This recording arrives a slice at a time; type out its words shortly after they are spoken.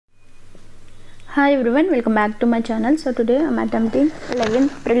Hi everyone, welcome back to my channel. So today I'm attempting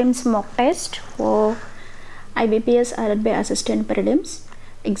 11th prelims mock test for IBPS RRB Assistant prelims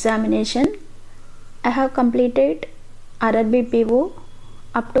examination. I have completed RRB PO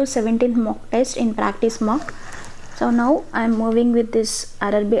up to 17th mock test in practice mock. So now I'm moving with this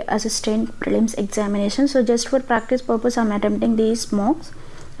RRB Assistant prelims examination. So just for practice purpose I'm attempting these mocks.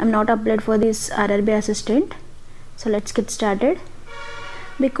 I'm not applied for this RRB Assistant. So let's get started.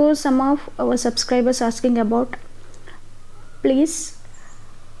 Because some of our subscribers asking about, please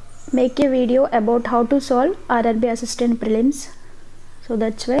make a video about how to solve RRB Assistant prelims. So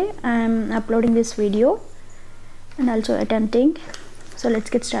that's why I am uploading this video and also attempting. So let's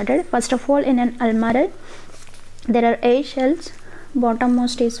get started. First of all, in an almirah there are 8 shells.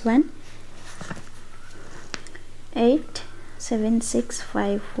 Bottommost is 1, 8, 7, 6,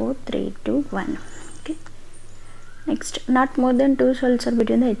 5, 4, 3, 2, 1. Okay. Next, not more than 2 shells are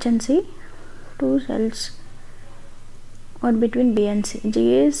between the H and C. 2 shells are between B and C.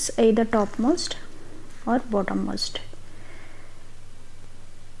 G is either topmost or bottommost.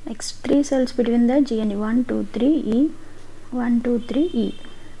 Next, 3 cells between the G and E. 1, 2, 3, E. 1, 2, 3, E.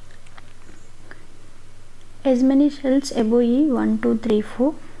 As many shells above E. 1, 2, 3,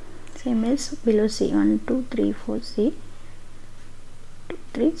 4. Same as below C. 1, 2, 3, 4, C. 2,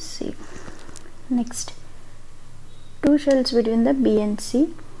 3, C. Next, 2 shells between the B and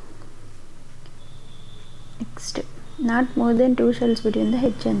C. Next, not more than 2 shells between the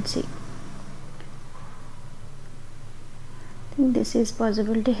H and C. I think this is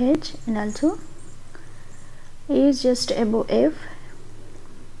possibility H, and also E is just above F.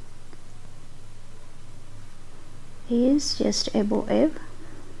 E is just above F.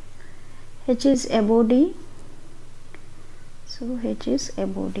 H is above D. So H is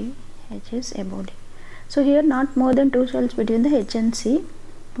above D. H is above D. So here not more than 2 shells between the H and C.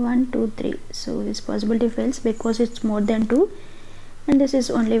 1, 2, 3. So this possibility fails because it's more than 2 and this is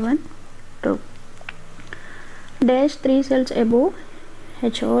only 1. True. Dash 3 shells above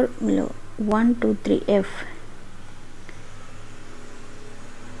H or below. 1, 2, 3, F.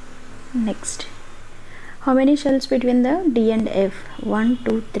 Next, how many shells between the D and F? 1,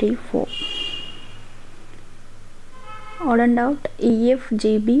 2, 3, 4. Odd and out E, F,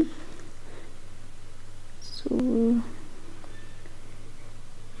 G, B. So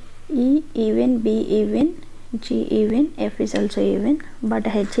E even, B even, G even, F is also even, but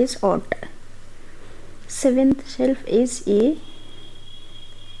H is odd. 7th shelf is A.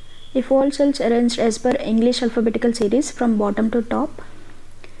 If all shells arranged as per English alphabetical series from bottom to top,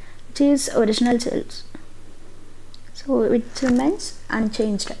 which is original shells, so it remains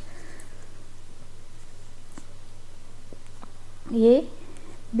unchanged. A,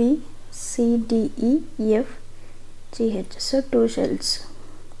 B, C, D, E, F, G, H. So 2 shells.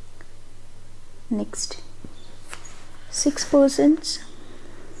 Next, 6 persons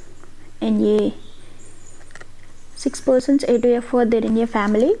in A. 6 persons A to F are there in a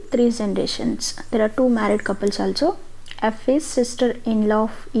family, 3 generations. There are 2 married couples also. F is sister-in-law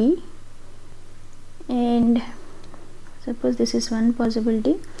of E, and suppose this is one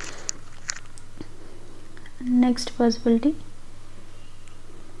possibility. Next possibility,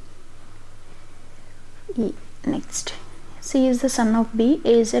 E. Next, C is the son of B,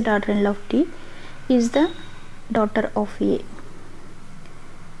 A is the daughter-in-law of D, E is the daughter of A,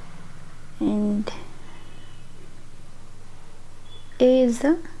 and A is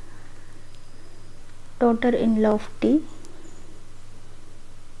the daughter-in-law of D.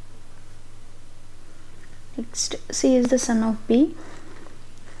 Next, C is the son of B.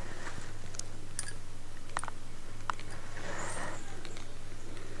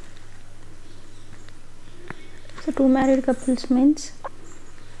 So 2 married couples means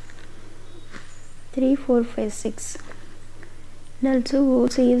 3, 4, 5, 6. And also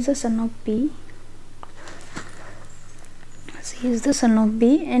C is the son of B. C is the son of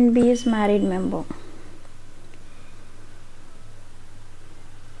B and B is married member.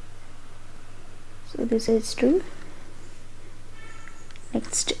 So this is true.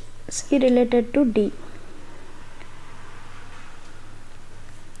 Next, C related to D.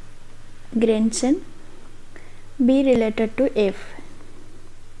 Grandson. B related to F.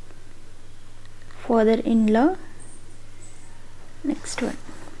 Father-in-law. Next one,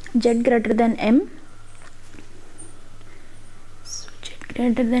 Z greater than M. So Z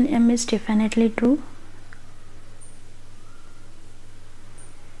greater than M is definitely true.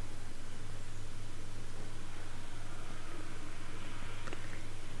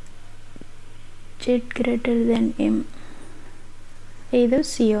 Z greater than M, either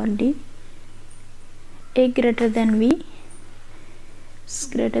C or D. A greater than V. is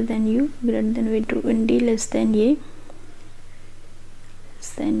greater than U, greater than V, true. When D less than A,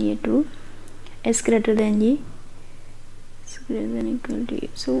 true. S greater than E, is greater than equal to E.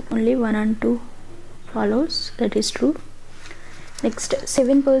 So only 1 and 2 follows, that is true. Next,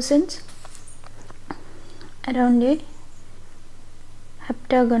 7 persons around a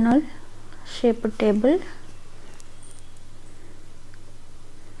heptagonal shaped table.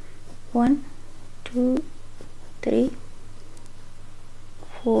 1, 2, 3,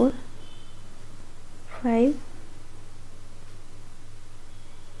 4, 5.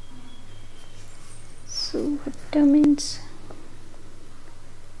 So hepta means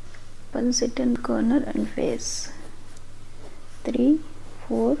opposite and corner and face. 3,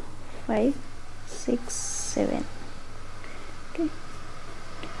 4, 5, 6, 7. Okay.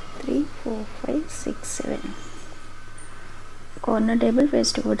 3, 4, 5, 6, 7. Corner table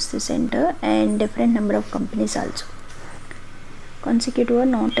face towards the center and different number of companies also. Consecutive or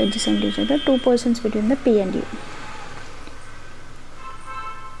not adjacent to each other. 2 persons between the P and U.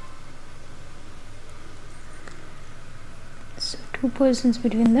 So 2 persons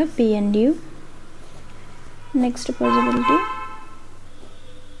between the P and U. Next possibility.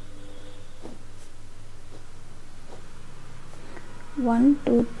 One,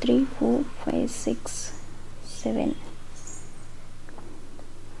 2, 3, 4, 5, 6, 7.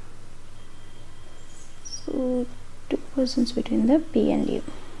 So 2 persons between the P and U.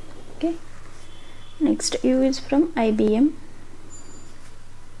 Okay. Next, U is from IBM.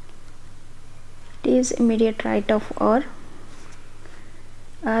 T is immediate right of R.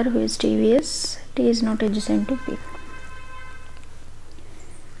 R who is TVS. T is not adjacent to P.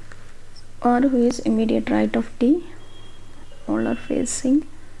 R who is immediate right of T. All are facing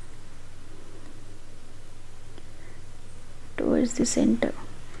towards the center.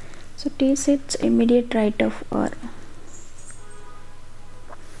 So T sits immediate right of R.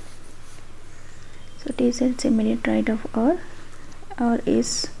 So T sits immediate right of R. R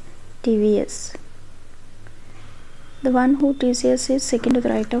is TVS. The one who TCS is second to the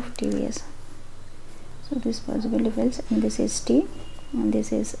right of TVS. So this possibility fails, and this is T and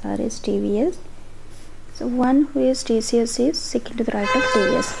this is R is TVS. So one who is TCS is second to the right of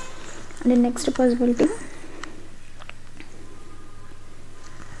TVS. And the next possibility,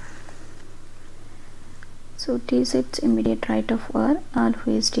 so T sits immediate right of R. R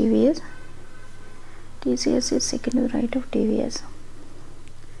who is TVS. TCS is second to the right of TVS.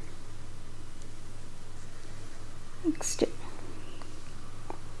 Next,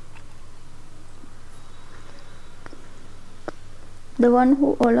 the one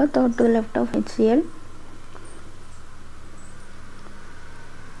who all are thought to the left of HCl.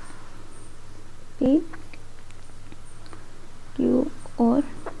 P, Q, or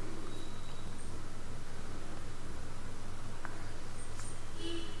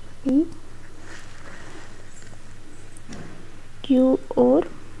P, Q, or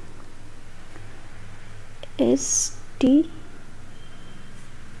S, T,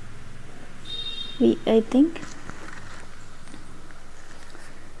 V, I think.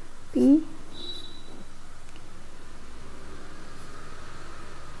 P,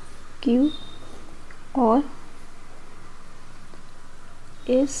 Q, or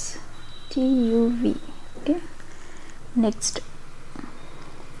S, T, U, V. Okay. Next,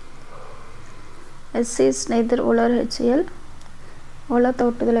 S is neither all or HCl. All are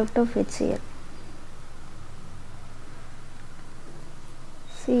thought to the left of HCl.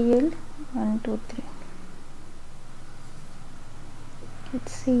 Cl 1, 2, 3.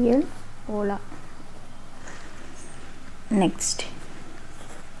 HCl Ola. Next,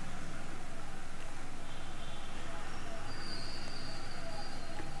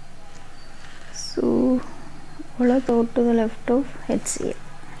 so Ola thought to the left of HCl.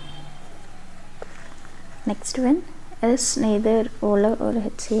 Next one, S neither Ola or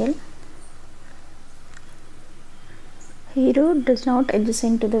HCl. Hero does not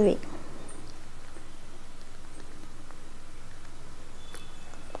adjacent to the V.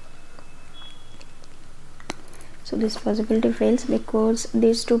 So this possibility fails because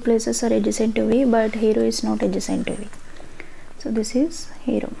these two places are adjacent to V, but Hero is not adjacent to V. So this is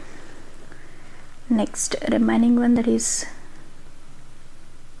Hero. Next, remaining one, that is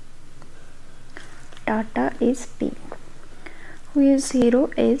Tata is P. Who is Hero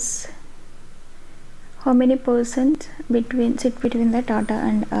is how many persons sit between the Tata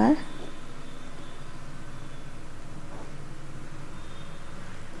and R?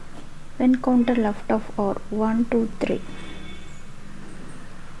 When counter left of R, 1, 2, 3.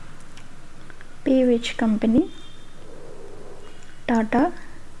 P which company? Tata.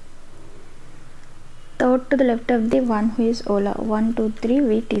 third to the left of the one who is Ola. 1 2 3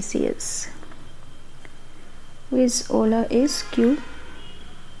 VTCS. Who is Ola is Q.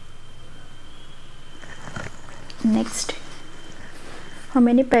 Next, how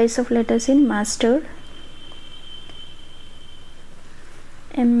many pairs of letters in master?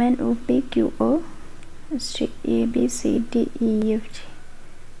 M N O P Q O S T A B C D E F G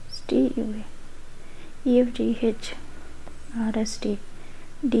S T U V E F G H R S T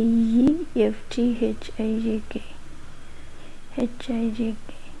D E F G H I J K H I J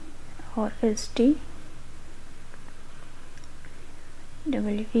K R S T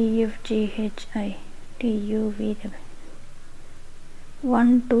W E F G H I T U V W.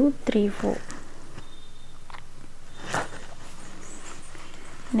 1 2 3 4.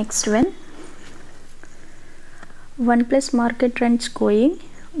 Next one, 1 plus market trends going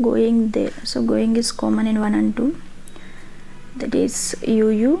there. So going is common in 1 and 2. That is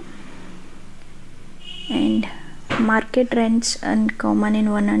UU, and market trends uncommon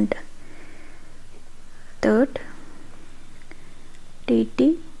in 1 and 3rd.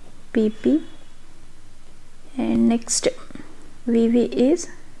 TT, PP, and next VV is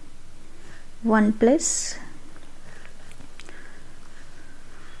 1 plus.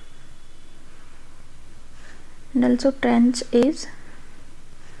 And also trends is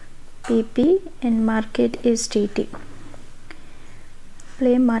PP and market is TT.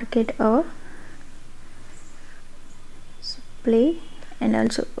 Play market or play, and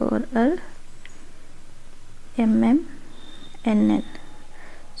also or MM NN.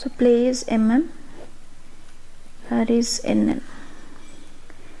 So play is MM, R is NN,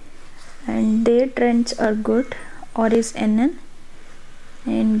 and their trends are good. Or is NN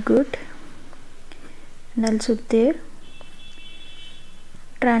and good, and also their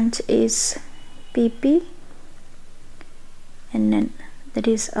trends is PP NN, that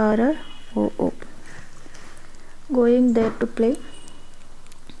is RR OO. Going there to play.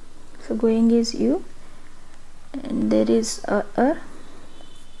 So going is U, and there is R.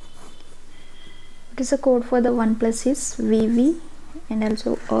 What is the code for the 1 plus is VV and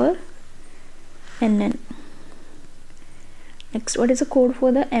also or NN. Next, what is the code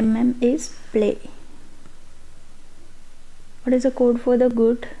for the MM is play. What is the code for the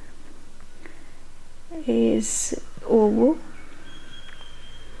good is OO.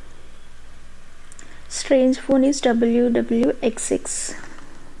 Strange phone is WWXX.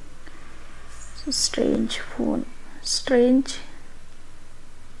 So strange phone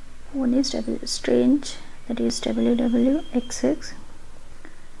is strange, that is WWXX,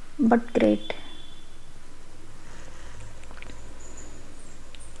 but great.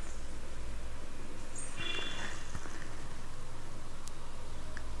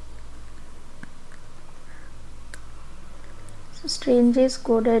 So strange is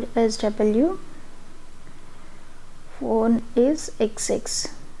coded as W, phone is XX.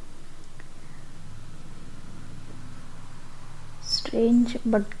 Strange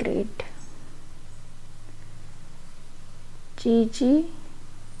but great. GG,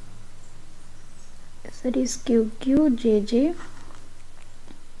 that is QQ, JJ,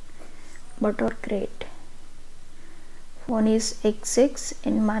 but or great. Phone is XX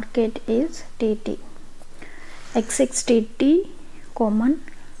and market is TT. XX TT common,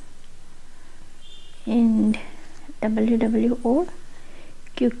 and WWO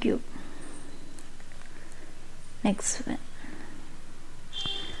QQ. Next one,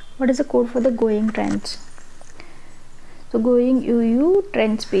 what is the code for the going trends? So going UU,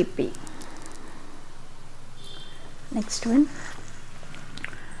 trends PP. Next one,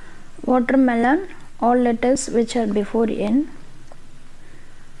 watermelon, all letters which are before N.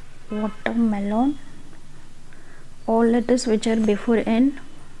 Watermelon, all letters which are before N,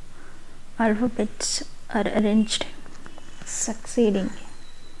 alphabets are arranged succeeding.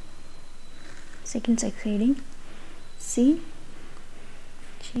 Second succeeding, C,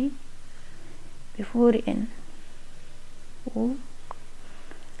 G, before N, O,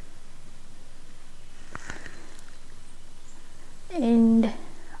 and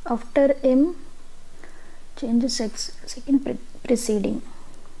after M changes second preceding.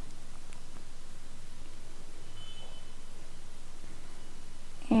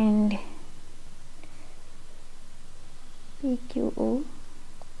 And PQO,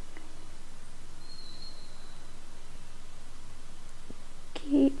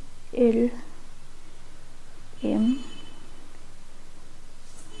 KLM,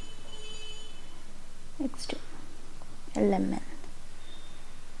 next LMN.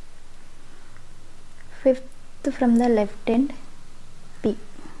 Fifth from the left hand, P.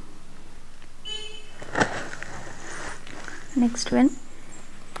 Next one,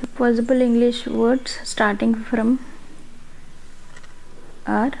 The possible English words starting from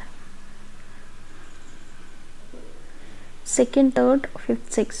are second, third,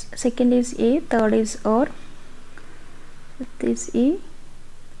 fifth, sixth. Second is A, third is or, fifth is E,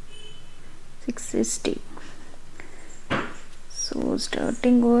 sixth is T. So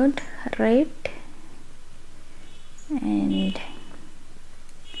starting word right and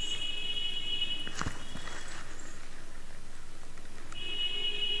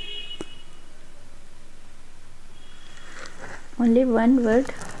only one word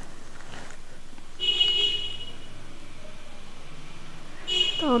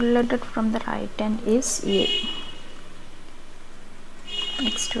third letter from the right hand is A.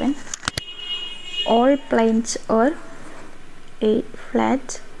 Next one, all plains are A,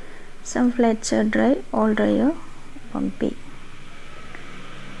 flats, some flats are dry, all dry are bumpy.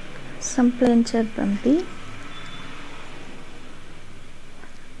 Some plains are bumpy,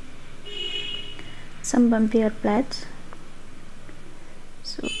 some bumpy are flats.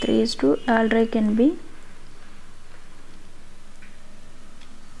 So 3 is 2, all dry can be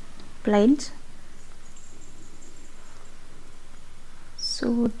plains.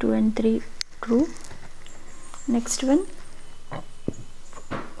 So 2 and 3 true. Next one,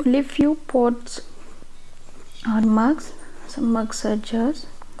 only few pots are mugs, some mugs are jars,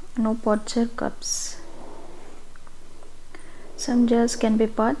 no pots are cups. Some jars can be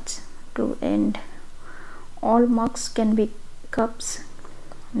pots, 2 and all mugs can be cups,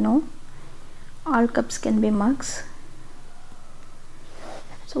 no, all cups can be mugs.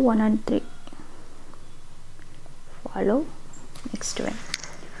 So 1 and 3 follow. Next one,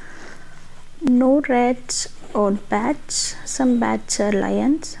 no rats or bats, some bats are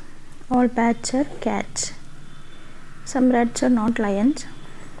lions, all bats are cats. Some rats are not lions,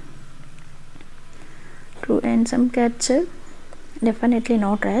 true, and some cats are definitely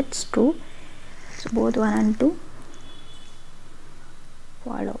not rats, true. So both 1 and 2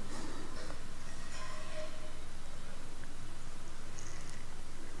 follow.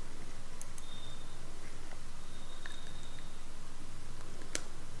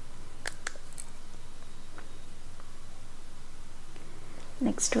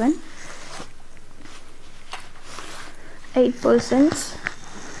 Next one, 8 persons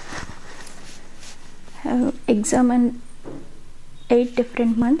have examined 8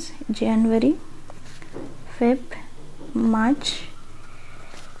 different months: January, Feb, March,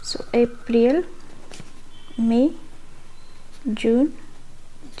 so April, May, June,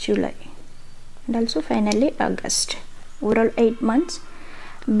 July, and also finally August. Overall 8 months.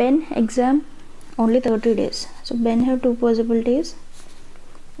 Ben exam only 30 days. So Ben have 2 possibilities,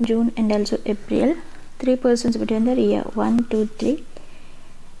 June and also April. 3 persons between the Ria, 1, 2, 3,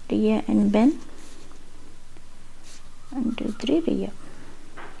 Ria and Ben. 1, 2, 3, Ria.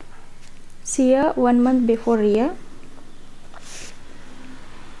 Sia 1 month before Ria,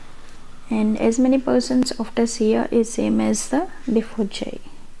 and as many persons after Sia is same as the before Jai.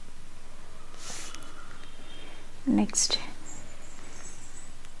 Next,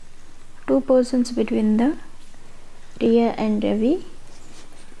 2 persons between the Ria and Ravi.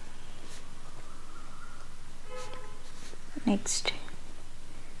 Next,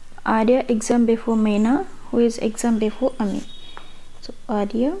 Arya exam before Meena, who is exam before Ami. So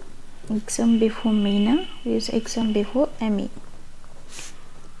Arya exam before Meena, who is exam before Ami.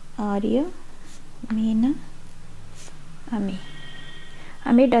 Arya, Meena, Ami.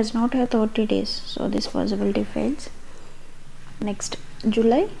 Ami does not have 30 days, so this possibility fails. Next,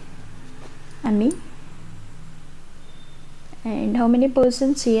 July, Ami. And how many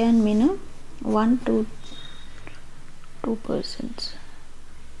persons? Sia and Meena? 1, 2, 2 persons.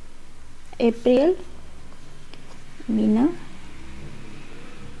 April, Meena.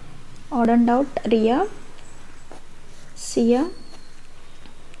 Odd and out, Ria, Sia,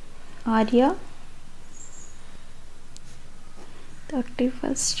 Arya.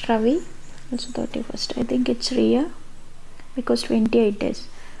 31st Ravi, also 31st. I think it's Ria because 28 days.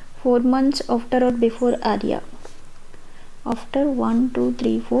 4 months after or before Arya. After 1, 2,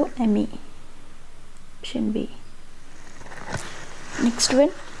 3, 4 Ami. Option B. Next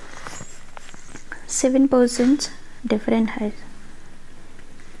one, 7 persons different height.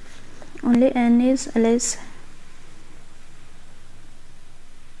 Only N is less.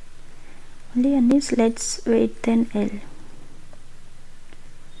 Only N is less weight than L.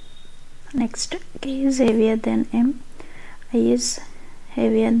 Next, K is heavier than M. I is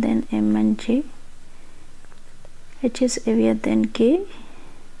heavier than M and J. H is heavier than K.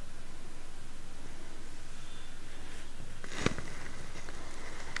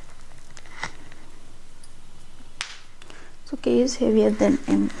 So K is heavier than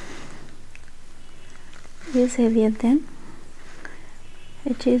M. E is heavier than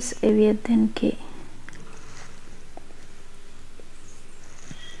H is heavier than K.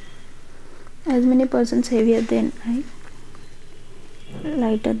 As many persons heavier than I,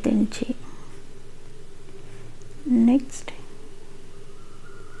 lighter than J. Next,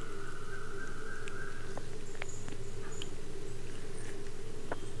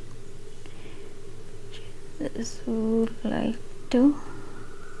 so light 2,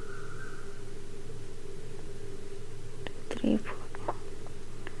 3, 4,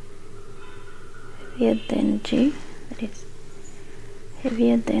 heavier than J, that is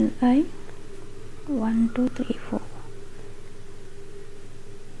heavier than I, 1, 2, 3, 4.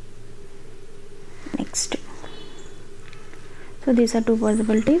 Next, so these are two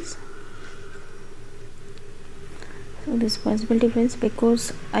possibilities. So this possibility fails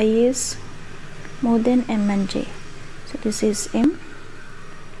because I is more than M and J. So this is M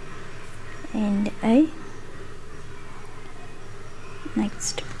and I.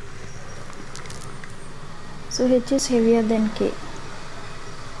 Next, so H is heavier than K.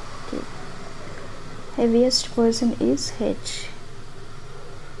 Heaviest person is H.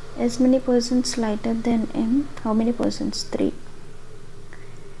 As many persons lighter than M? How many persons? 3.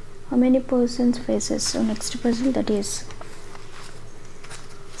 How many persons faces? So next puzzle, that is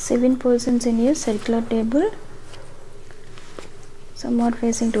 7 persons in a circular table. Some are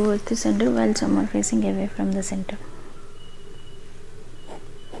facing towards the center while some are facing away from the center.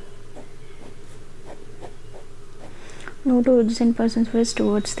 No two adjacent persons face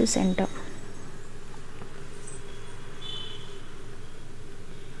towards the center.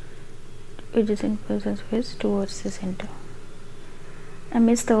 Adjacent persons face towards the center. M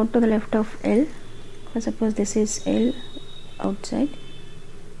is thought to the left of L. Suppose this is L outside,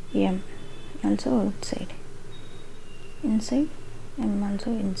 M also outside, inside, M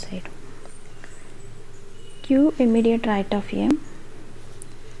also inside. Q immediate right of M.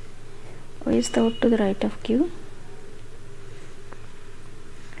 O is thought to the right of Q.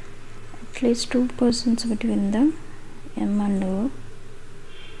 At least 2 persons between them, M and O.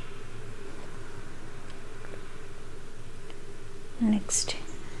 Next,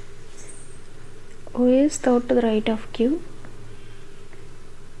 O is thought to the right of Q.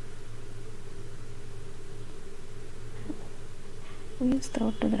 O is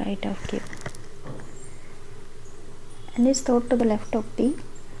thought to the right of Q. N is thought to the left of P.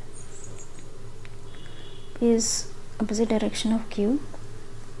 P is opposite direction of Q.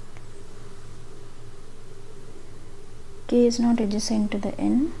 K is not adjacent to the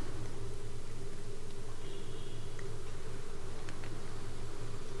N.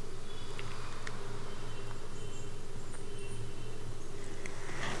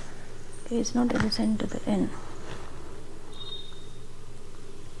 K is not adjacent to the N.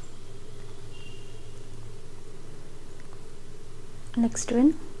 Next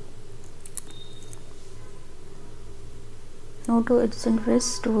one, no two adjacent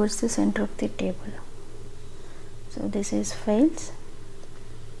face towards the center of the table. So this is fails.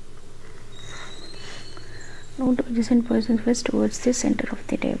 No two adjacent persons face towards the center of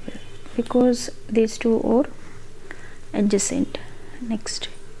the table because these two are adjacent. Next,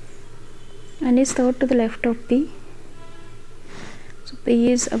 N is thought to the left of P. So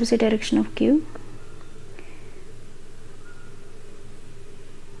P is opposite direction of Q.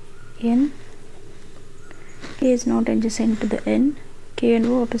 N, K is not adjacent to the N. K and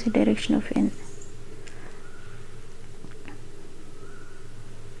O opposite direction of N.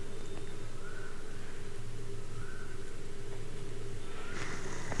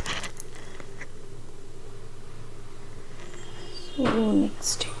 So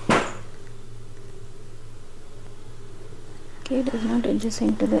next, K does not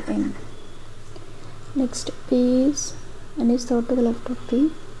adjacent to the N. Next, P is, N is thought to the left of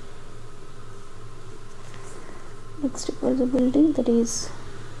P. Next possibility, that is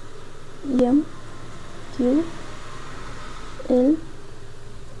M, Q, L,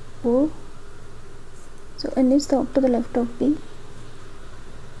 O. So N is thought to the left of P.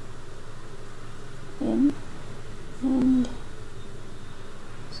 N, and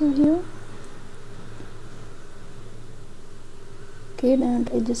so here K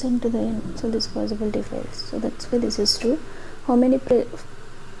not adjacent to the N, so this possibility fails. So that's why this is true. How many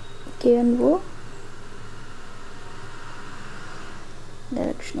K and O?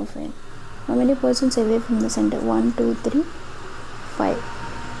 Direction of N. How many persons away from the center? 1, 2, 3, 5.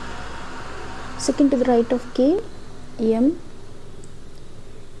 Second to the right of K, M.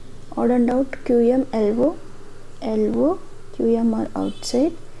 Odd and out, QM, LO. LO, QM are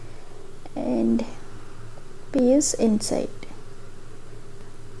outside and P is inside.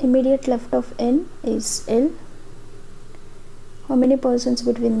 Immediate left of N is L. How many persons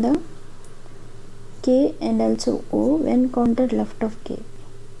between the K and also O when counted left of K?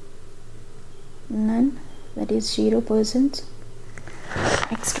 None, that is 0 persons.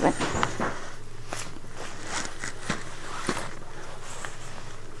 Next one.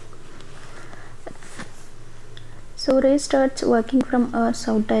 So Ray starts walking from a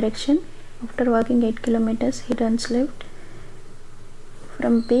south direction. After walking 8 kilometers, he turns left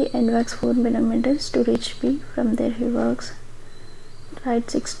from P and walks 4 kilometers to reach P. From there he walks right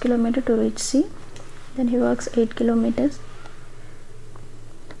 6 kilometers to reach C. Then he walks 8 kilometers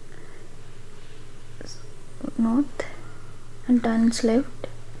north and turns left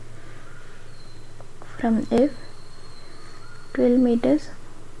from F 12 meters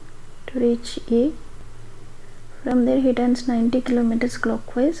to reach A. From there he turns 90 kilometers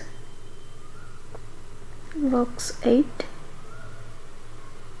clockwise, walks 8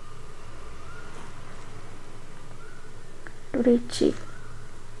 to reach E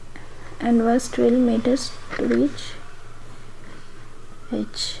and walks 12 meters to reach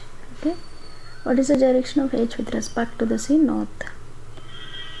H. Okay, what is the direction of H with respect to the C? North.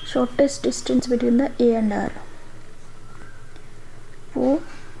 Shortest distance between the A and R? 4,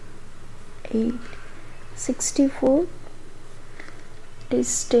 8, 64, it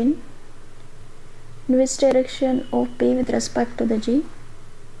is 10. In which direction of P with respect to the G?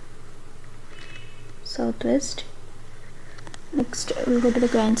 Southwest. Next we will go to the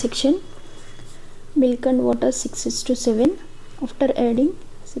grand section. Milk and water 6:7. After adding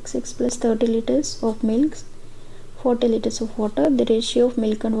 6x plus 30 liters of milk, 40 liters of water, the ratio of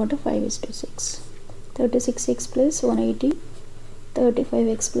milk and water 5:6. 36x plus 180,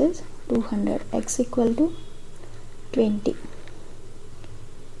 35x plus 200, x equal to 20.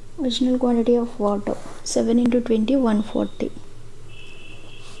 Original quantity of water 7 into 20, 140.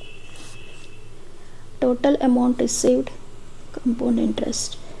 Total amount received, compound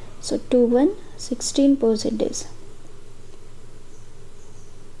interest. So 16%.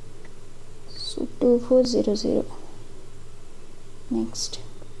 So 2400. Next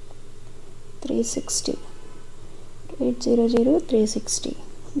 360. 800, 360.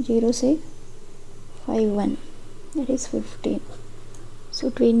 0 say 51, that is 15. So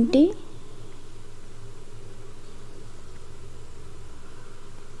 20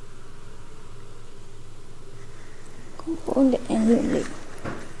 compound annually.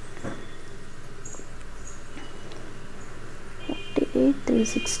 48,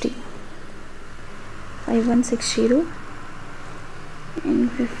 360, 5160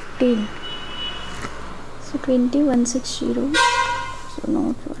 and 15. So 2160. So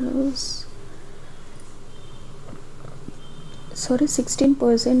now follows, sorry,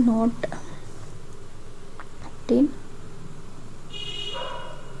 16%, not 15.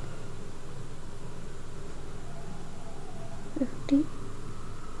 50,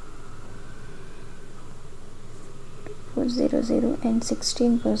 400 and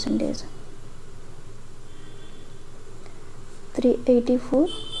 16%. 384,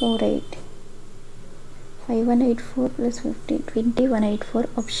 48. 5184 plus 50, 2184,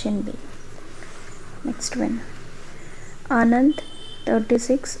 option B. Next one. Anand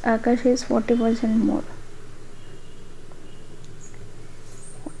 36, Akash is 40% more.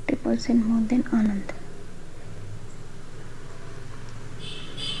 40% more than Anand.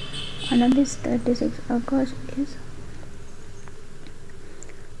 Anand is 36, Akash is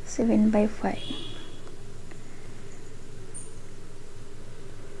 7/5.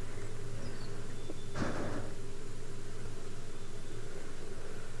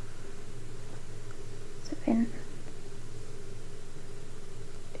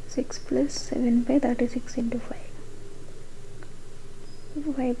 Six plus 7 by 36 into 5.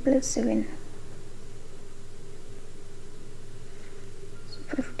 5 plus 7. So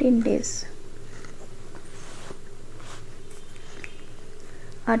 15 days.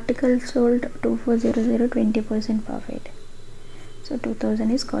 Article sold 2400, 20% profit. So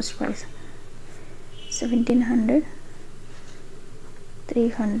 2000 is cost price. 1700,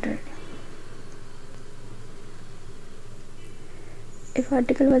 300. If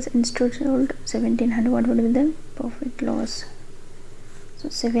article was instead sold 1700, what would be the profit loss? So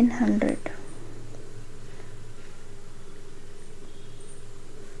 700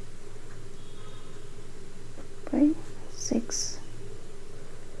 by 6.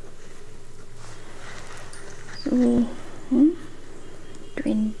 So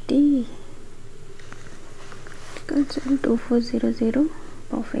 20. Article sold 2400,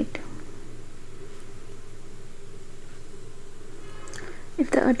 profit. If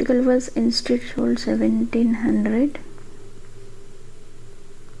the article was instead sold 1700,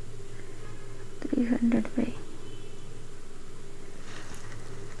 100 by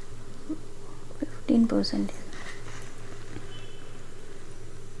 15%.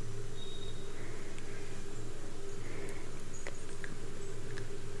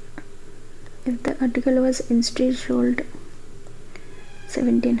 If the article was instead sold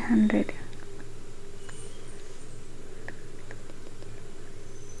 1700,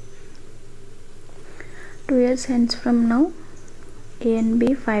 two years hence from now, A and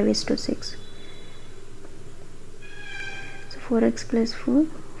B 5:6. So 4x plus 4,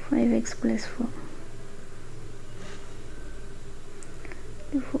 5x plus 4.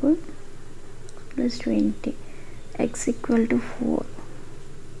 4 plus 20, x equal to 4,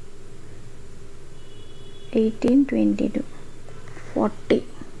 18, 22, 40.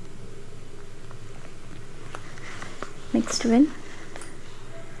 Next one,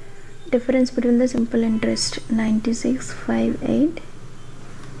 difference between the simple interest 9658,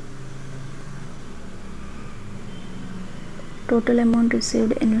 total amount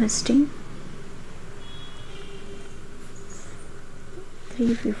received investing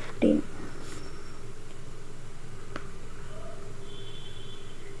 315.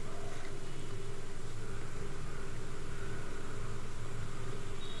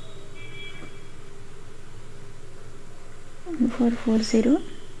 And 440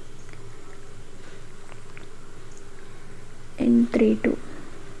 and 32.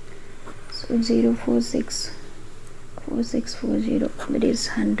 So 046 4640, that is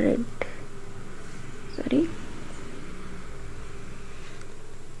 100. Sorry.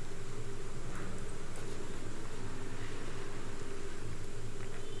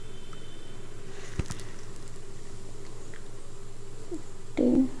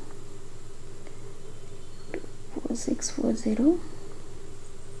 Ten 4640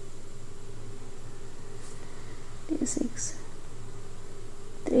 6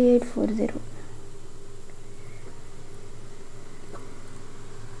 3840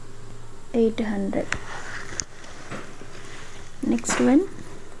 800. Next one,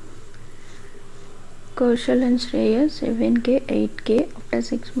 Kaushal and Shreya 7k 8k. After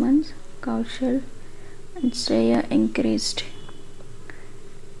 6 months, Kaushal and Shreya increased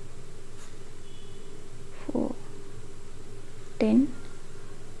 4 10,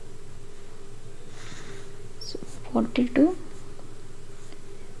 so 42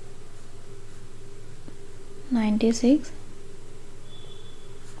 96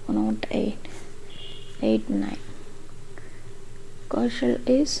 108 89. Kaushal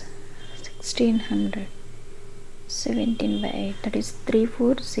is 1600, 17 by 8, that is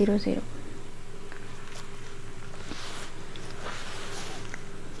 3400.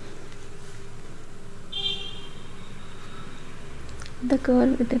 The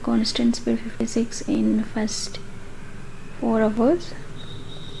curve with the constant speed 56 in first 4 hours,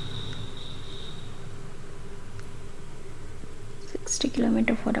 60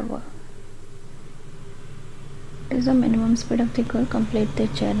 km/h. It is the minimum speed of the curve. Complete the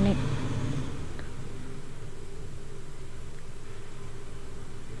journey.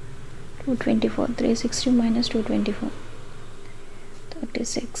 Two 24, 360 minus 224,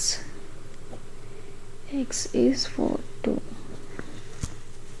 36. X is 42,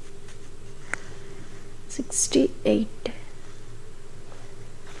 68.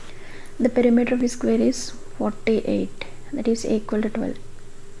 The perimeter of the square is 48, that is equal to 12,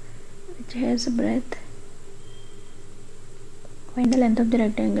 which has a breadth. Find the length of the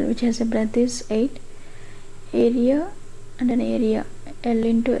rectangle, which has a breadth is 8. Area and an area L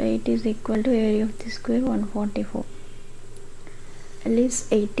into 8 is equal to area of the square 144. L is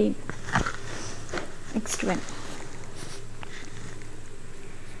 18. Next one,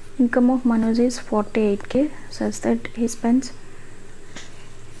 income of Manoj is 48k, such that he spends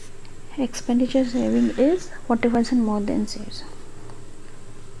expenditure saving is 40% more than saves,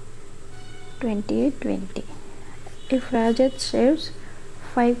 2820. If Rajat saves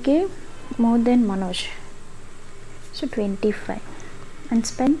 5k more than Manoj, so 25, and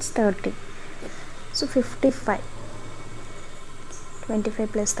spends 30, so 55.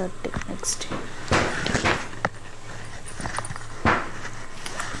 25 plus 30. Next,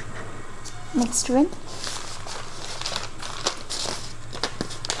 next one,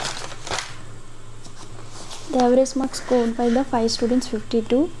 the average marks scored by the 5 students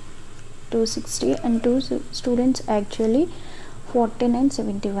 52, 260, and 2 students actually 49,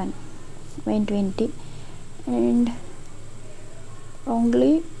 71, 120, and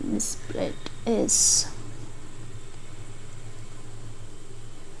wrongly displayed is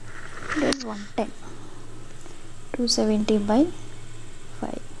 110, 270 by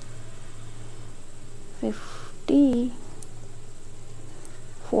 5,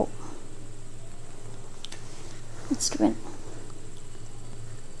 54.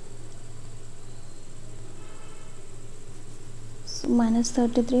 So minus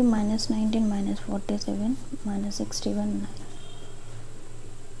 33, minus 19, minus 47, minus 61, 9.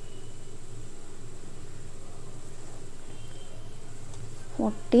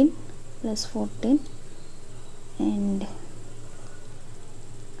 14 plus 14 and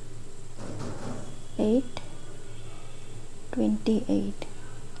 8, 28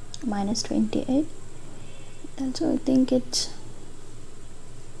 minus 28. Also I think it's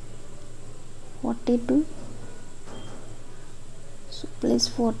 42. So plus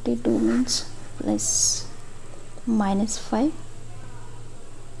 42 means plus minus 5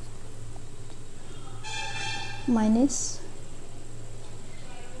 minus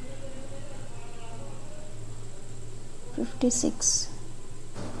 56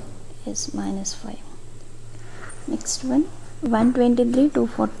 is minus 5. Next one, 123 to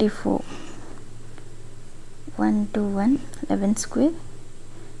 44. 1 to 1, 11 square,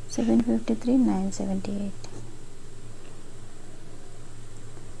 753, 978.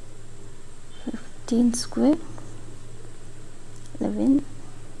 15 square, 11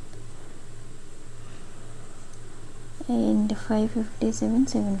 and 557,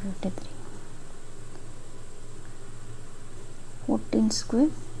 753. 14 square,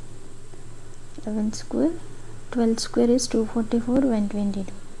 11 square, 12 square is 244,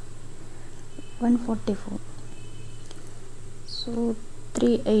 122, 144. So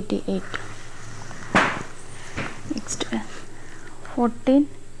 388. Next 14,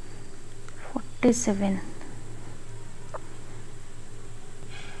 47.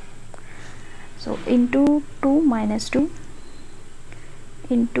 So into 2 minus 2,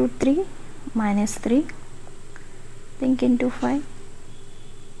 into 3 minus 3, think into 5.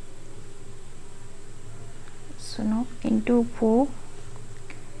 So no, into 4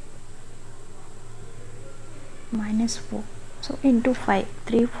 minus 4. So into 5,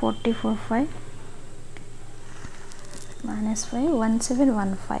 344, 5 minus 5,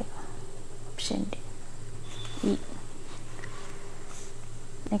 1715. Option D. E.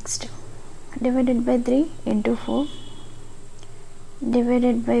 Next, divided by 3 into 4,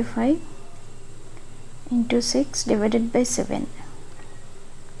 divided by 5 into 6, divided by 7.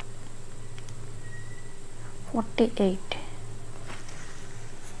 48.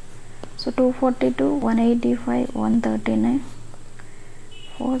 So 242, 185, 139,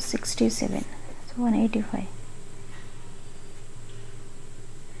 467. So 185,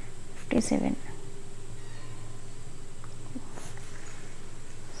 57.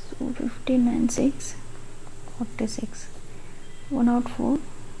 So 59, 6, 46, 104,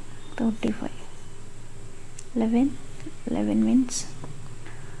 35. 11, 11 means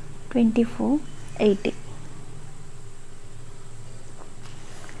 24, 80.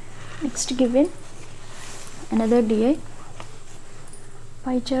 Next, given another DI.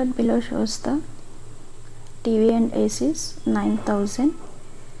 Pie chart below shows the TV and ACs 9000,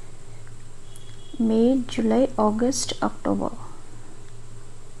 May, July, August, October.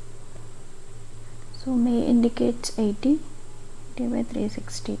 So May indicates 80 divided by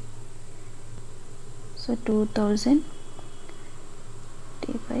 360. So 2000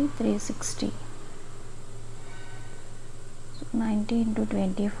 divided by 360. So 90 into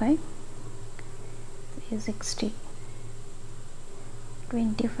 25, 360.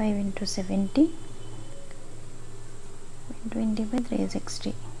 25 into 70, 120 by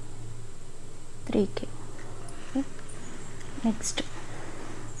 360, 3K. Okay. Next,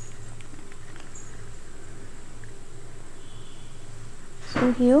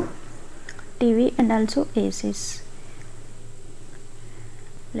 so here TV and also ACs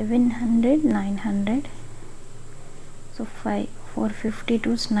 1100, 900. So 5,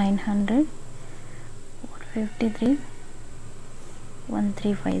 452 is 900, 453,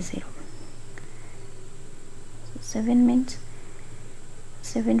 1350. So 7 means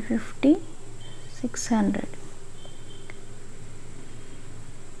 750, 600.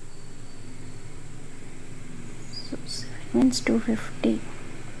 So 7 means 250,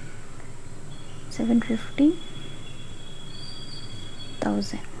 750,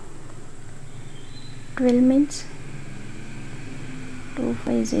 1000. 12 means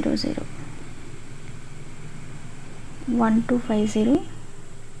 2500, 1250,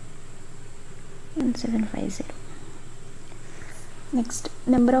 and 750. Next,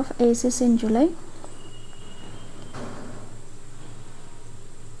 number of ACs in July.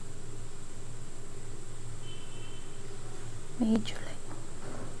 May, July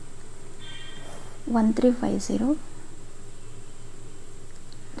 1350.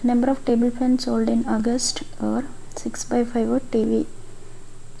 Number of table fans sold in August or 6x5 TV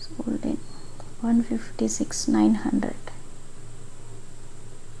sold in 156, 900.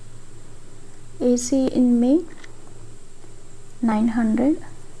 AC in May 900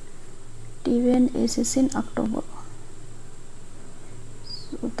 TV and ACs in October,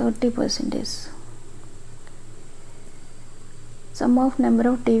 so 30%. Sum of number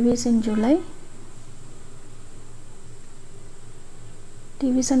of TVs in July,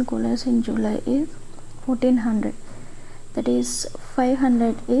 TVs and coolers in July is 1400, that is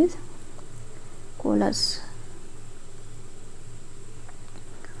 500 is coolers.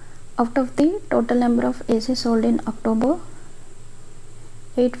 Out of the total number of AC sold in October,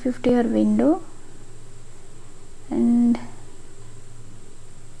 850 are window and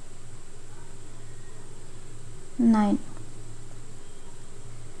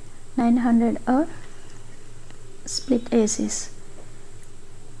 900 are split ACs,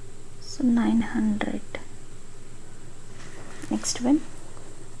 so 900. Next one,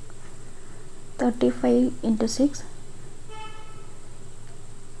 35 into 6,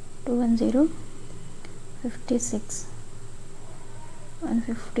 210, 56,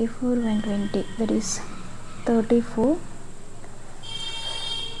 154, 120, that is 34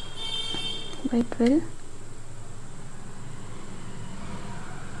 by 12,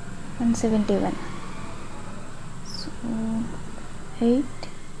 171, so 8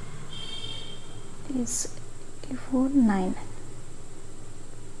 is 84, 9,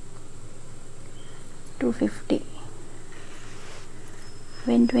 250,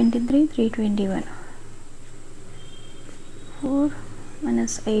 123, 321, 4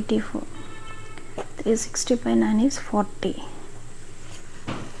 minus 84, 360 by 9 is 40.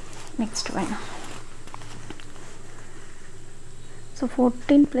 Next one, so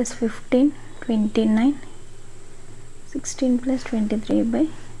 14 plus 15, 29, 16 plus 23 by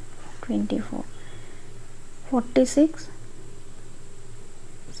 24, 46,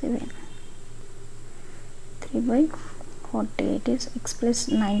 7, 3 by 48 is x plus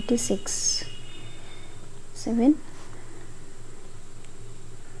 96, 7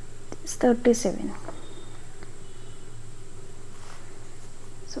 is 37,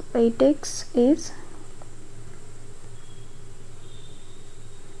 so 8x is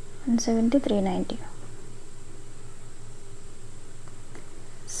 170, 390,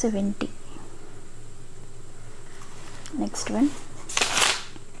 70. Next one,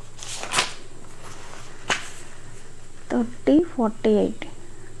 30, 48,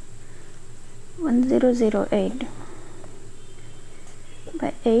 1008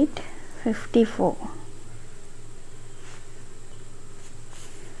 by 8, 54,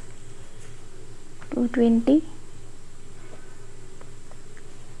 220,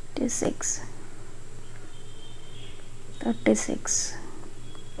 36, 36,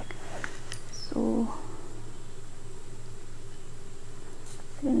 so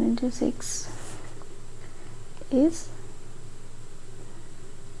 396 is,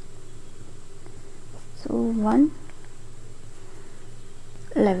 so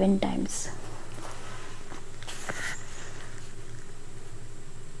 111 times,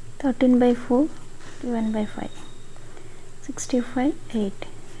 13 by 4, 1 by 5, 65, 8,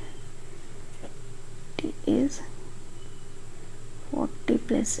 t is 40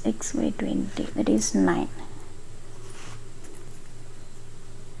 plus x by 20, that is 9,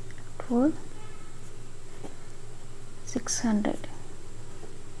 4, 600,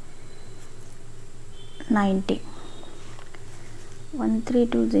 90,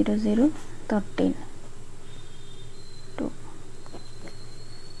 13200, 13, 2,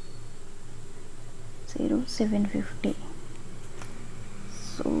 0, 750,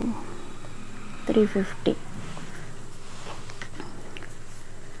 so 350.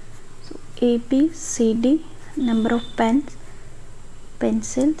 So A, B, C, D, number of pens,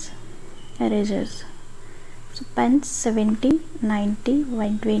 pencils, erasers. So pens 70, 90,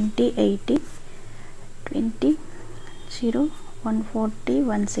 120, 80, 20, 0, 140,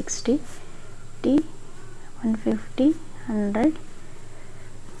 160, T, 150, 100.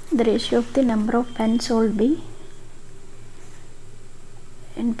 The ratio of the number of pens sold B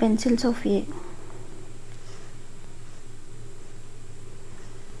and pencils of A.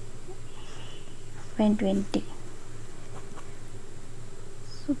 And 20,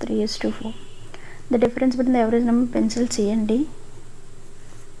 so 3:4. The difference between the average number of pencils C and D,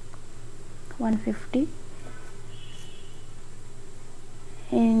 150,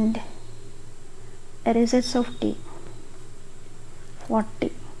 and erasers of T,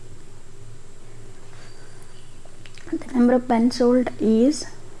 40. The number of pens sold is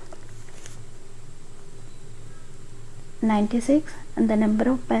 96, and the number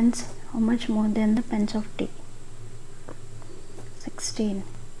of pens, how much more than the pens of T, 16,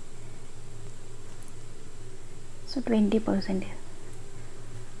 so 20%.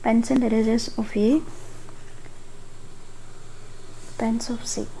 Pens and erasers of A, tens of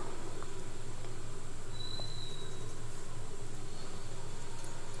C.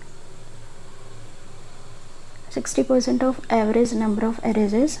 %60 of average number of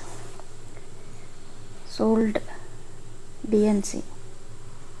erasers sold B and C.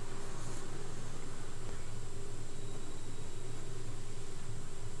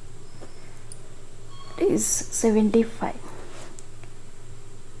 It is 75.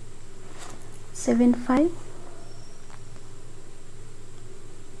 75.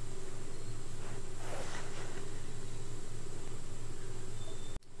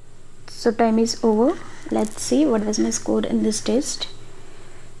 So time is over. Let's see what was my score in this test.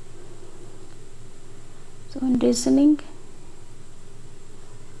 So in reasoning,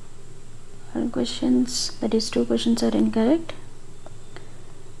 all questions, that is 2 questions are incorrect.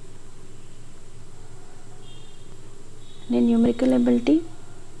 And in numerical ability,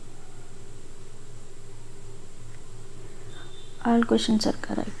 all questions are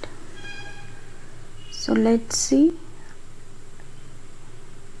correct. So let's see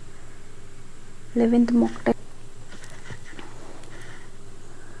 11th mock test.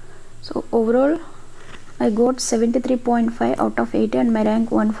 So overall I got 73.5 out of 80 and my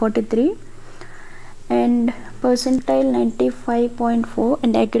rank 143, and percentile 95.4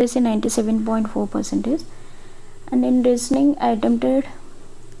 and accuracy 97.4%. And in reasoning I attempted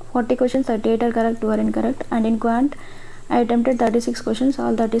 40 questions, 38 are correct, 2 are incorrect, and in quant I attempted 36 questions,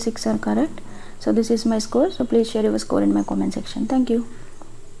 all 36 are correct. So this is my score. So please share your score in my comment section. Thank you.